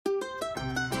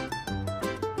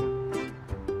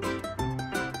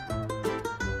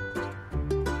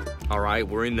All right,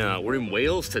 we're in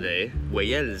Wales today.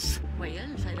 Wales.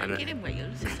 Wales, I like it in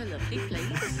Wales. It's a lovely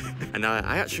place. And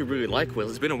I actually really like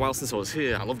Wales. It's been a while since I was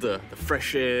here. I love the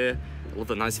fresh air. I love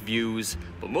the nice views.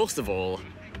 But most of all,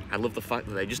 I love the fact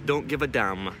that they just don't give a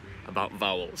damn about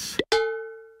vowels.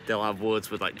 They'll have words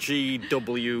with like G,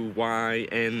 W, Y,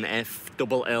 N, F,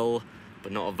 double L,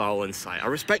 but not a vowel in sight. I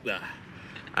respect that.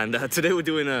 And today we're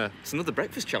doing it's another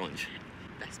breakfast challenge.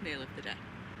 Best meal of the day.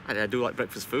 I do like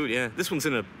breakfast food, yeah. This one's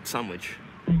in a sandwich.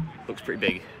 Looks pretty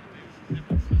big.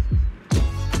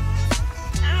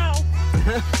 Ow!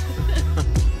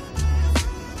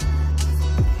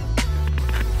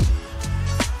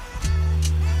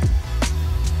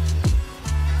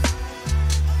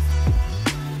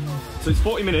 So it's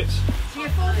 40 minutes. So you're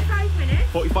 45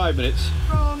 minutes. 45 minutes.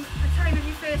 From the time of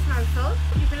your first mouthful.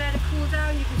 You can let it cool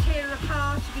down, you can tear it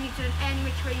apart, you can eat it any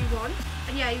which way you want.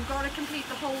 And yeah, you've got to complete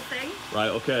the whole thing. Right,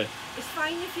 okay. It's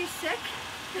fine if you're sick.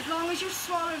 As long as you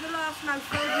swallow the last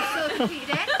mouthful, you still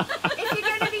completed it. If you're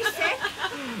going to be sick,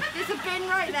 there's a bin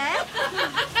right there.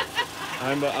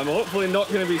 I'm hopefully not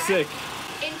going to be sick.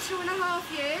 In 2.5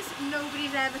 years,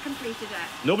 nobody's ever completed it.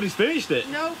 Nobody's finished it?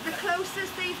 No, the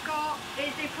closest they've got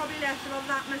is they probably left about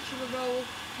that much of a roll.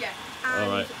 Yeah. And,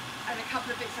 all right. And a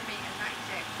couple of bits of meat and that's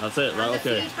it. That's it, right, and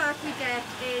okay. The feedback we get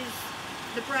is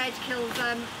the bread kills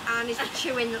them and it's the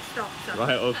chewing that stops them.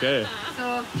 Right, okay.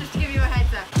 So, just to give you a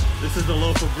heads up. This is the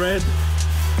loaf of bread.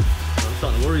 I'm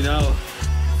starting to worry now.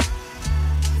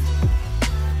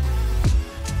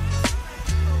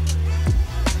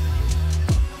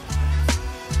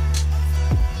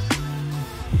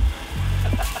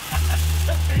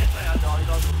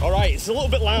 Alright, it's a little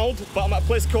bit loud, but I'm at a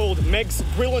place called Meg's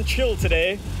Grill and Chill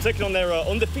today, taking on their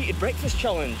undefeated breakfast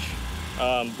challenge,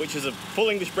 which is a full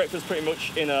English breakfast pretty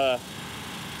much in a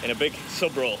big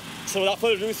sub roll. So without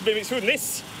further ado, this is BeardMeatsFood, and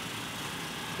this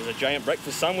is a giant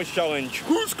breakfast sandwich challenge.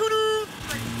 Ready,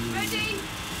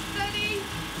 steady,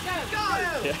 go!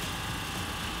 Yeah.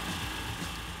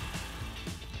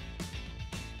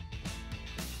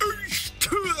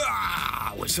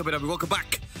 What's up, everybody? Welcome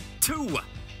back to,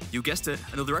 you guessed it,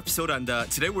 another episode. And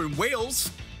today we're in Wales,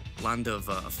 land of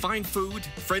fine food,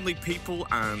 friendly people,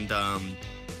 and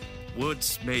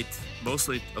words made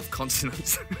mostly of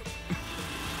consonants.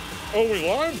 Oh, we're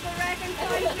live? I reckon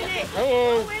 5 minutes. Hello.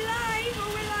 Oh, we're live, oh,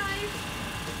 we're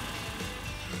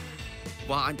live.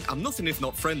 Well, I'm nothing if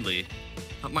not friendly.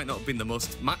 That might not have been the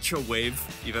most macho wave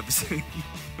you've ever seen.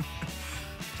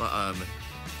 But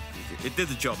it did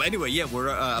the job. Anyway, yeah, we're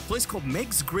at a place called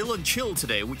Meg's Grill and Chill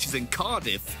today, which is in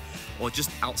Cardiff, or just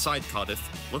outside Cardiff.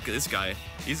 Look at this guy.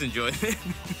 He's enjoying it.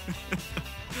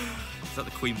 Is that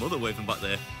the Queen Mother waving back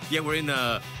there? Yeah, we're in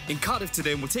Cardiff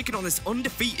today, and we're taking on this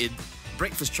undefeated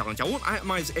breakfast challenge. I won't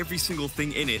itemize every single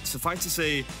thing in it. Suffice to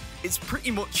say, it's pretty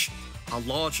much a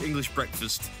large English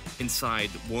breakfast inside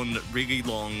one really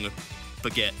long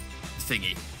baguette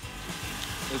thingy.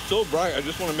 It's so bright, I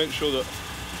just want to make sure that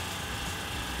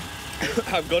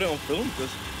I've got it on film because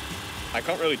I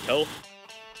can't really tell.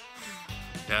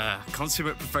 Yeah,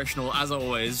 consummate professional as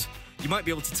always. You might be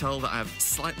able to tell that I've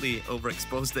slightly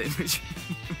overexposed the image.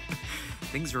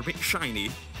 Things are a bit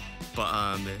shiny,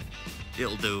 but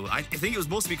it'll do. I think it was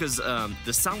mostly because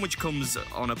the sandwich comes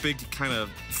on a big kind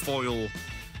of foil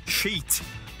sheet,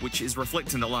 which is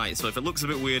reflecting the light. So if it looks a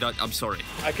bit weird, I'm sorry.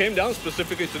 I came down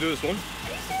specifically to do this one.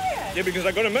 Are you serious? Yeah, because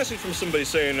I got a message from somebody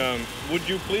saying, would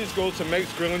you please go to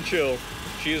Meg's Grill and Chill?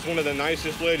 She is one of the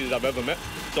nicest ladies I've ever met.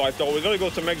 So I thought, we're going to go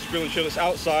to Meg's Grill and Chill. It's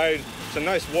outside. It's a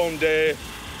nice warm day.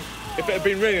 If it had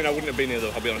been raining, I wouldn't have been here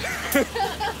though, I'll be honest.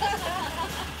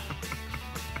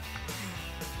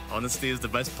 Honesty is the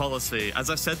best policy. As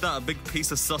I said that, a big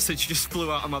piece of sausage just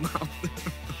flew out of my mouth.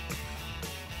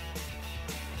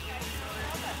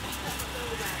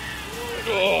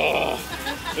 Oh,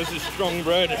 this is strong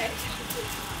bread.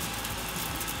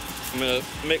 I'm going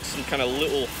to make some kind of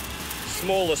little,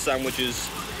 smaller sandwiches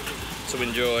to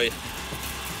enjoy.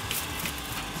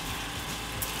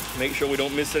 Make sure we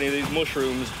don't miss any of these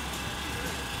mushrooms.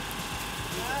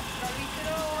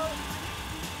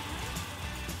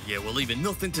 Yeah, we're leaving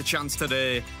nothing to chance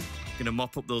today. Gonna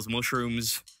mop up those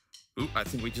mushrooms. Ooh, I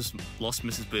think we just lost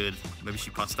Mrs. Beard. Maybe she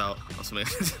passed out or something.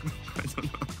 I don't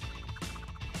know.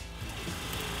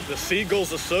 The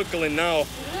seagulls are circling now.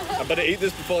 I better eat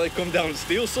this before they come down and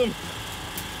steal some.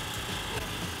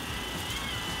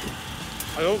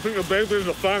 I don't think the baby is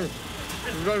a fan.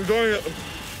 I'm not enjoying it.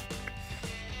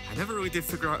 I never really did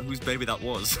figure out whose baby that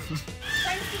was.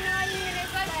 29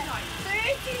 minutes,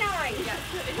 39. Yeah,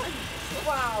 39.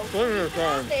 Wow.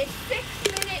 This 6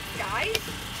 minutes, guys.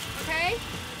 Okay?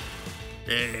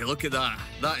 Hey, look at that.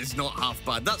 That is not half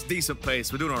bad. That's decent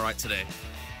pace. We're doing all right today.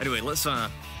 Anyway, let's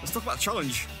talk about the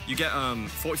challenge. You get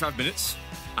 45 minutes,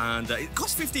 and it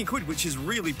costs 15 quid, which is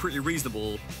really pretty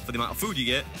reasonable for the amount of food you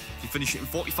get. If you finish it in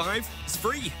 45, it's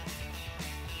free.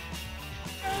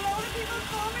 A lot of people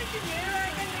commenting here, I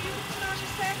reckon that you can smash a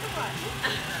second one.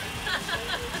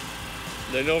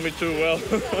 They know me too well.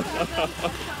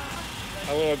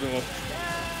 Hello, everyone.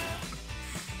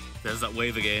 There's that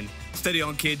wave again. Steady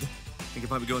on, kid. I think it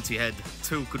might be going to your head.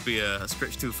 2 could be a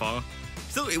stretch too far.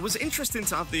 Still, it was interesting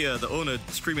to have the owner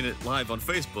streaming it live on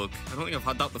Facebook. I don't think I've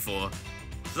had that before.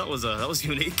 So that was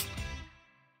unique.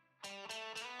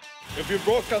 If you're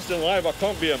broadcasting live, I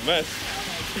can't be a mess.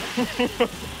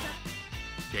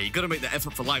 Yeah, you got to make the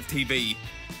effort for live TV.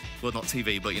 Well, not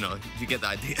TV, but you know, you get the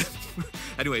idea.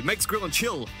 Anyway, Meg's Grill and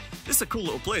Chill. This is a cool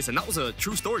little place, and that was a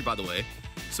true story, by the way.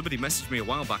 Somebody messaged me a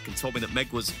while back and told me that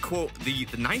Meg was, quote, the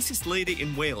nicest lady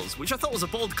in Wales, which I thought was a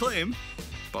bold claim,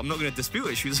 but I'm not going to dispute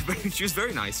it. She was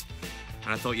very nice.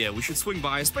 And I thought, yeah, we should swing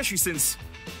by, especially since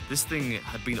this thing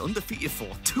had been undefeated for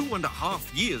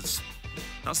 2.5 years.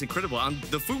 That's incredible, and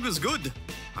the food was good.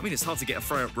 I mean, it's hard to get a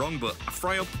fry up wrong, but a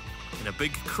fry up in a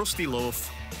big crusty loaf,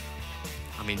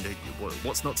 I mean,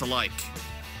 what's not to like?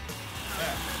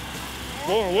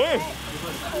 Go away!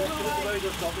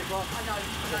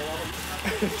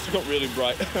 It's got really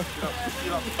bright. I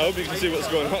hope you can see what's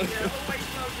going on.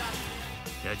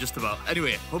 Yeah, just about.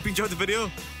 Anyway, hope you enjoyed the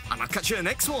video, and I'll catch you in the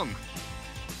next one.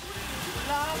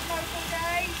 Last mouthful,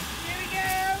 guys. Here we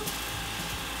go.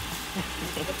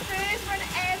 The first one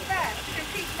ever to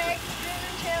complete Meg's Grill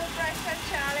and Chill Breast Hunt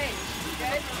Challenge.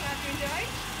 Good? Glad you enjoyed?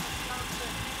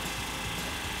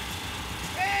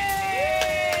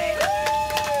 Yay! Woo!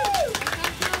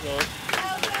 Well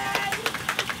done.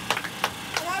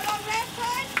 And how long left,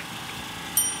 bud?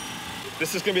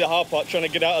 This is going to be the hard part, trying to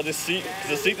get out of this seat, because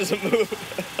the seat doesn't move.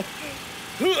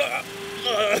 Well done.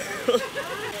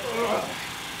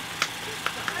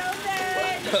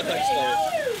 Thanks, Lauren.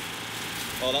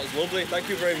 Oh, that was lovely. Thank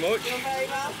you very much. You're very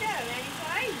welcome.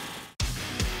 Anytime.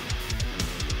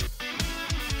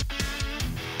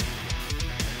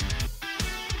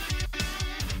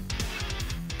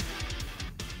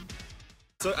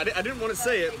 So I didn't want to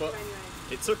say it, but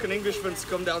it took an Englishman to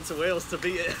come down to Wales to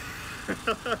beat it.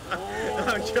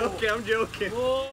 I'm joking.